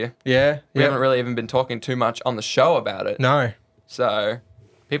atmosphere. Yeah. We Yeah. haven't really even been talking too much on the show about it. No. So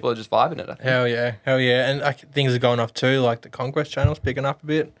people are just vibing it, I think. Hell yeah. Hell yeah. And things are going off too. Like the Conquest channel's picking up a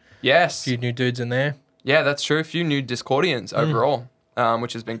bit. Yes. A few new dudes in there. Yeah, that's true. A few new Discordians overall,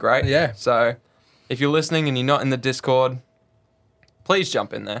 which has been great. Yeah. So if you're listening and you're not in the Discord, please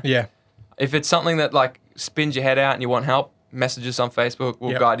jump in there. Yeah. If it's something that like spins your head out and you want help, message us on Facebook.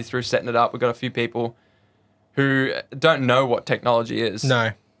 We'll Yep. guide you through setting it up. We've got a few people who don't know what technology is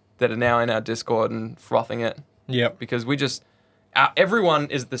No. that are now in our Discord and frothing it Yep. because everyone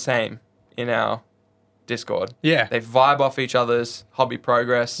is the same in our Discord. Yeah. They vibe off each other's hobby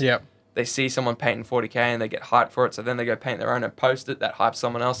progress. Yep. They see someone painting 40K and they get hyped for it, so then they go paint their own and post it. That hypes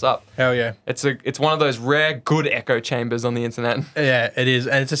someone else up. Hell yeah. It's one of those rare good echo chambers on the internet. Yeah, it is,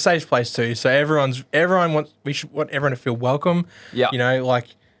 and it's a safe place too. So everyone wants we should want everyone to feel welcome. Yeah. You know, like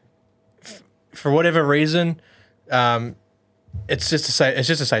for whatever reason, it's just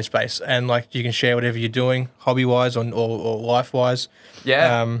a safe space, and like you can share whatever you're doing, hobby wise or life wise.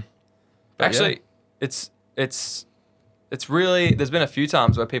 Yeah. But Actually, it's really, there's been a few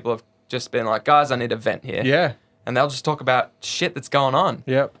times where people have just been like, guys, I need a vent here. Yeah. And they'll just talk about shit that's going on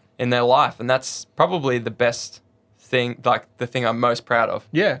Yep. in their life. And that's probably the best thing, like the thing I'm most proud of.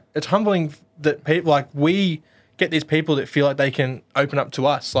 Yeah. It's humbling that people like we get these people that feel like they can open up to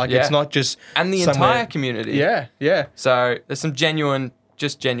us. Like Yeah. it's not just And the somewhere- entire community. Yeah. Yeah. So there's some genuine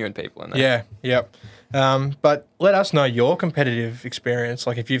just genuine people in there. Yeah, yep. But let us know your competitive experience.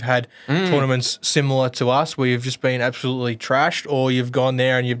 Like if you've had tournaments similar to us where you've just been absolutely trashed, or you've gone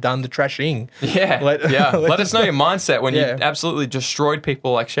there and you've done the trashing. Yeah. Let us know your mindset when you Yeah. absolutely destroyed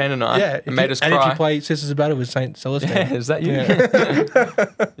people like Shane and I Yeah, and made us and cry. if you play Sisters of Battle with St. Celestine. Yeah, is that you?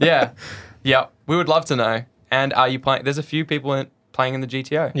 Yeah. Yeah. Yeah. We would love to know. And are you playing? There's a few people playing in the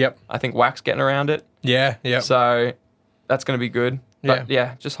GTO. Yep. I think Wax getting around it. Yeah, yep. So that's going to be good. But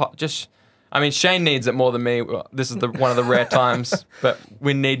yeah, just. I mean, Shane needs it more than me. Well, this is one of the rare times, but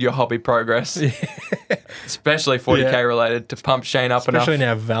we need your hobby progress, especially 40K Yeah. related, to pump Shane up Especially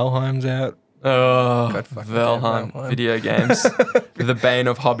enough. now Valheim's out. Oh, fucking Valheim, damn Valheim. video games, the bane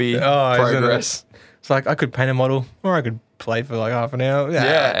of hobby Isn't it? progress. It's like I could paint a model, or I could play for like half an hour.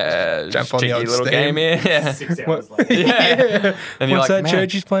 Yeah, Jump on the cheeky old little Steam. game here. Yeah. 6 hours later. Yeah. And you're What's like, that? man,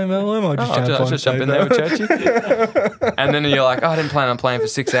 Churchy's playing Valheim? I'll just I'll jump on. just jump in there with Churchy. And then you're like, oh, I didn't plan on playing for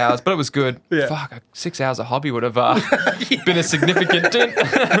 6 hours, but it was good. Yeah. Fuck, 6 hours of hobby would have been a significant dent.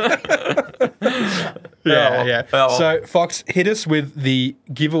 Yeah, yeah. well. So Fox, hit us with the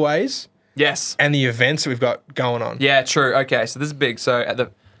giveaways Yes. and the events that we've got going on. Yeah, true. Okay, so this is big. So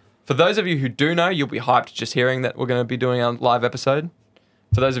for those of you who do know, you'll be hyped just hearing that we're going to be doing a live episode.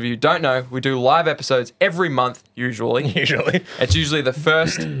 For those of you who don't know, we do live episodes every month, usually. Usually. It's usually the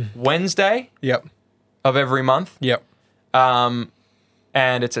first Wednesday Yep. of every month. Yep.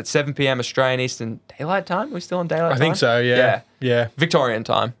 And it's at 7 p.m. Australian Eastern Daylight Time. Are we still on Daylight I Time? think so. Yeah. Yeah. Yeah. Victorian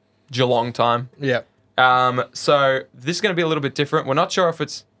time. Geelong time. Yep. So this is going to be a little bit different. We're not sure if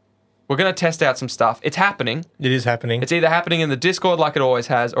we're going to test out some stuff. It's happening. It is happening. It's either happening in the Discord like it always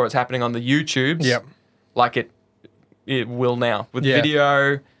has, or it's happening on the YouTubes. Yep. Like it will now with Yeah.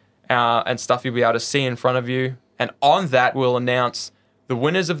 video and stuff you'll be able to see in front of you. And on that, we'll announce the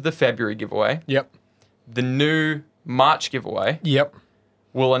winners of the February giveaway, Yep. the new March giveaway. Yep.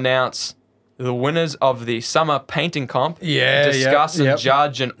 We'll announce the winners of the summer painting comp. Yeah, Discuss yep, and yep.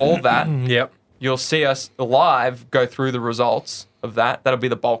 judge and all that. Yep. You'll see us live go through the results of that. That'll be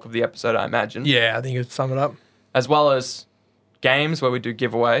the bulk of the episode, I imagine. Yeah, I think you'd sum it up. As well as games where we do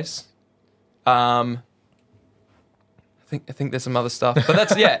giveaways. I think there's some other stuff. But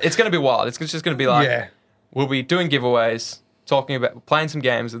that's, yeah, it's going to be wild. It's just going to be like, Yeah. we'll be doing giveaways, talking about playing some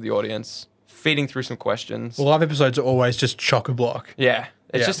games with the audience, feeding through some questions. Well, live episodes are always just chock-a-block. Yeah,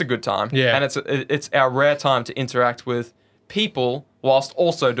 it's Yeah. just a good time. Yeah. And it's our rare time to interact with people whilst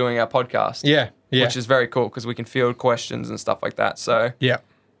also doing our podcast. Yeah. Yeah. Which is very cool because we can field questions and stuff like that. So Yeah.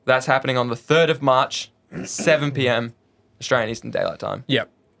 that's happening on the 3rd of March, 7 p.m. Australian Eastern Daylight Time. Yep.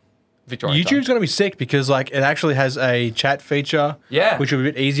 Victorian YouTube's time. going to be sick because like it actually has a chat feature, Yeah. which will be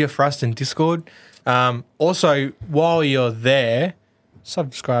a bit easier for us than Discord. Also, while you're there,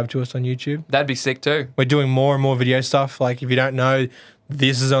 subscribe to us on YouTube. That'd be sick too. We're doing more and more video stuff. Like if you don't know,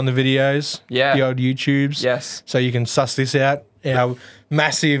 this is on the videos, Yeah. the old YouTubes. Yes. So you can suss this out. Our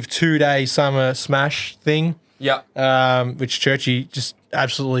massive 2-day summer smash thing, Yeah. which Churchy just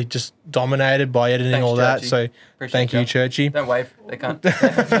absolutely just dominated by editing Thanks, all that. Churchy. So Appreciate thank you, you. Churchy. Don't wave. They can't. they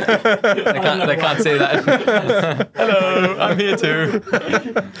can't see that. Hello, I'm here too.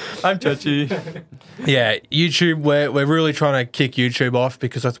 I'm Churchy. Yeah, YouTube. We're really trying to kick YouTube off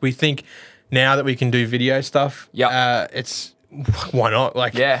because we think now that we can do video stuff, Yep. it's why not?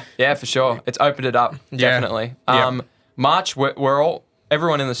 Like, Yeah, for sure. It's opened it up, Yeah. definitely. Yeah. March, we're all,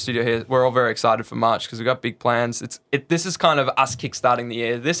 everyone in the studio here, we're all very excited for March because we've got big plans. This is kind of us kickstarting the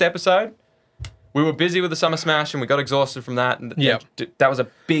year. This episode, we were busy with the Summer Smash and we got exhausted from that. And Yep. that was a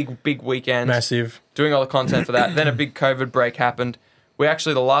big weekend. massive. Doing all the content for that. Then a big COVID break happened.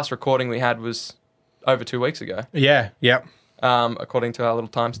 The last recording we had was over 2 weeks ago, Yeah. Yep. according to our little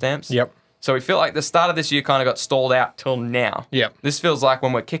timestamps. Yep. So we feel like the start of this year kind of got stalled out till now. Yep. This feels like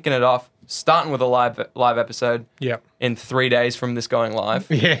when we're kicking it off, starting with a live episode Yep. in 3 days from this going live.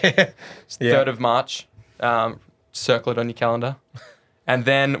 Yeah. It's the 3rd of March. Circle it on your calendar. And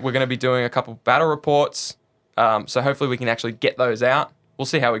then we're going to be doing a couple battle reports. So hopefully we can actually get those out. We'll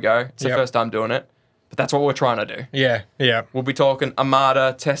see how we go. It's the Yep. first time doing it. But that's what we're trying to do. Yeah. Yeah. We'll be talking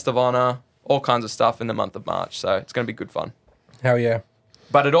Armada, Test of Honor, all kinds of stuff in the month of March. So it's going to be good fun. Hell yeah.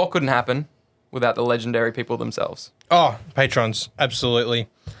 But it all couldn't happen without the legendary people themselves. Oh, patrons, absolutely.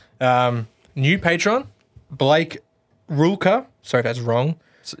 New patron, Blake Rulka. Sorry if that's wrong.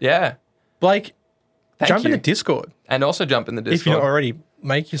 So, yeah. Blake, Thank jump you. in the Discord. And also jump in the Discord. If you're not already,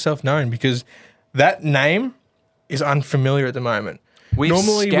 make yourself known because that name is unfamiliar at the moment. We've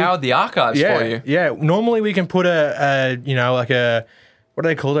normally we- scoured the archives Yeah, for you. yeah. Normally we can put a what do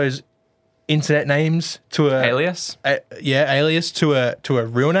they call those internet names to a Alias? alias to a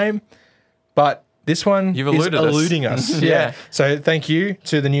real name, but This one You've is eluded us. eluding us. Yeah. So thank you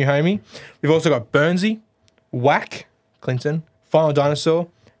to the new homie. We've also got Burnsy, Whack, Clinton, Final Dinosaur,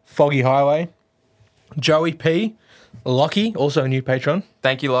 Foggy Highway, Joey P, Lockie, also a new patron.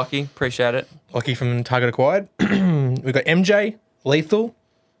 Thank you, Lockie. Appreciate it. Lockie from Target Acquired. We've got MJ, Lethal,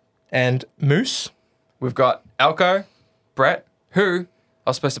 and Moose. We've got Alco, Brett, who I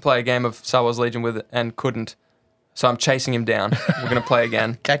was supposed to play a game of Star Wars Legion with and couldn't. So I'm chasing him down. We're going to play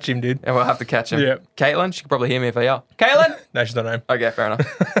again. Catch him, dude. And we'll have to catch him. Yeah. Caitlin, she can probably hear me if I yell. Caitlin! No, she's not home. Okay, fair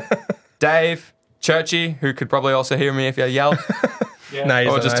enough. Dave, Churchy, who could probably also hear me if I yell. Yeah. No, he's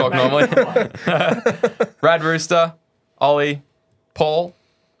Or not just home. talk normally. Rad Rooster, Ollie, Paul,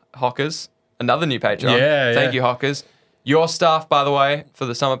 Hockers, another new patron. Yeah, Thank yeah. you, Hockers. Your stuff, by the way, for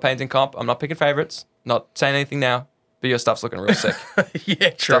the summer painting comp. I'm not picking favorites, not saying anything now, but your stuff's looking real sick.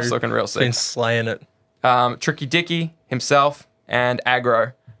 Yeah, true. Stuff's looking real sick. Been slaying it. Tricky Dicky himself and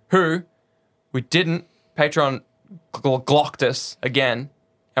Aggro, who we didn't Patreon glocked us again,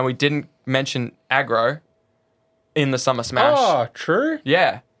 and we didn't mention Aggro in the Summer Smash. Oh, true.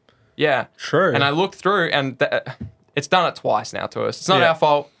 Yeah. True. And I looked through, and it's done it twice now to us. It's not Yeah. our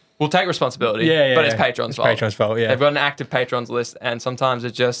fault. We'll take responsibility. Yeah, but it's yeah. Patreon's It's fault. Patreon's fault, yeah. They've got an active patrons list, and sometimes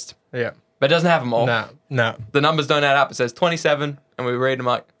it just, Yeah. but it doesn't have them all. No. The numbers don't add up. It says 27, and we read them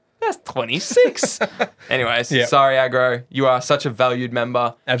like, that's 26. Anyways, Yeah. sorry, Aggro. You are such a valued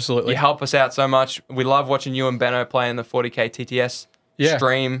member. Absolutely. You help us out so much. We love watching you and Benno play in the 40k TTS Yeah.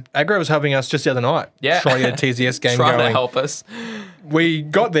 stream. Aggro was helping us just the other night. Yeah. Trying to get a TZS game Trying going. to help us. We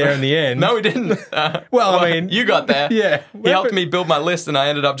got there in the end. No, we didn't. Well, I mean- you got there. Yeah. He helped me build my list, and I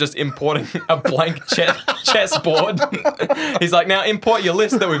ended up just importing a blank chessboard. He's like, now import your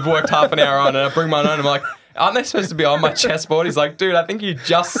list that we've worked half an hour on, and I bring mine on. I'm like, aren't they supposed to be on my chessboard? He's like, dude, I think you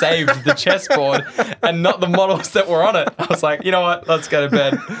just saved the chessboard and not the models that were on it. I was like, you know what? Let's go to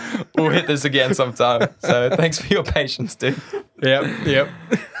bed. We'll hit this again sometime. So thanks for your patience, dude. Yep.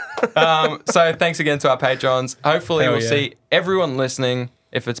 So thanks again to our patrons. Hopefully Hell we'll yeah. see everyone listening.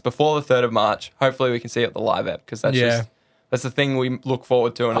 If it's before the 3rd of March, hopefully we can see it at the live app, because that's Yeah. that's the thing we look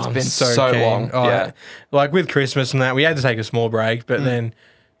forward to, and it's I'm been so keen. long. Oh, Yeah. Like with Christmas and that, we had to take a small break, but then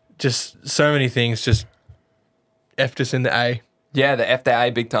just so many things just effed us in the A. Yeah, the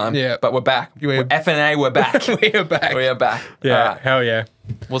FDA big time. Yeah. But we're back. We're- We're FNA, we're back. We are back. We are back. Yeah. All right. Hell yeah.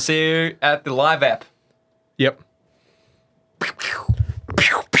 We'll see you at the live app. Yep.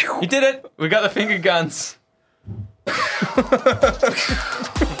 You did it. We got the finger guns.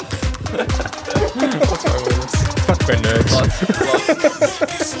 What's wrong with us? Fuck, we're nerds. Lots.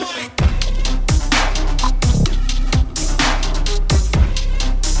 It's like